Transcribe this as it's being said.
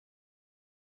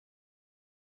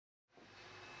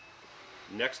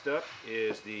Next up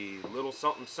is the Little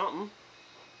Sumpin Sumpin.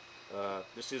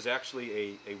 This is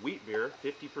actually a wheat beer,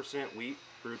 50% wheat,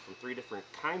 brewed from 3 different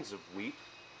kinds of wheat.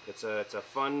 It's a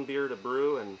fun beer to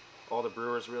brew, and all the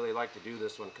brewers really like to do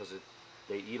this one because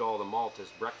they eat all the malt as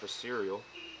breakfast cereal,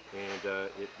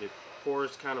 and it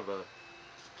pours kind of a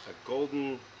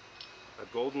golden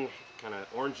kind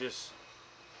of orangish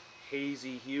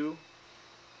hazy hue,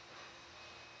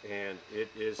 and it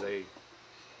is a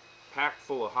packed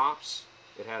full of hops.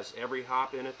 It has every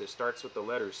hop in it that starts with the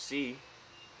letter C,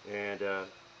 and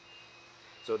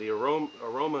so the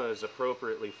aroma is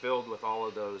appropriately filled with all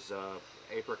of those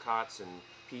apricots and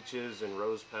peaches and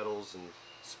rose petals and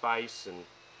spice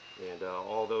and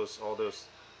all those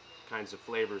kinds of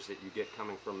flavors that you get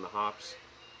coming from the hops.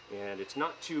 And it's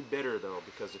not too bitter though,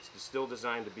 because it's still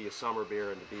designed to be a summer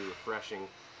beer and to be refreshing,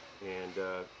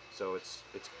 and so it's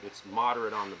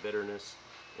moderate on the bitterness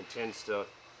and tends to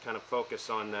kind of focus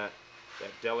on that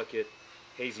delicate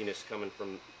haziness coming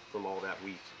from all that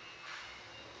wheat.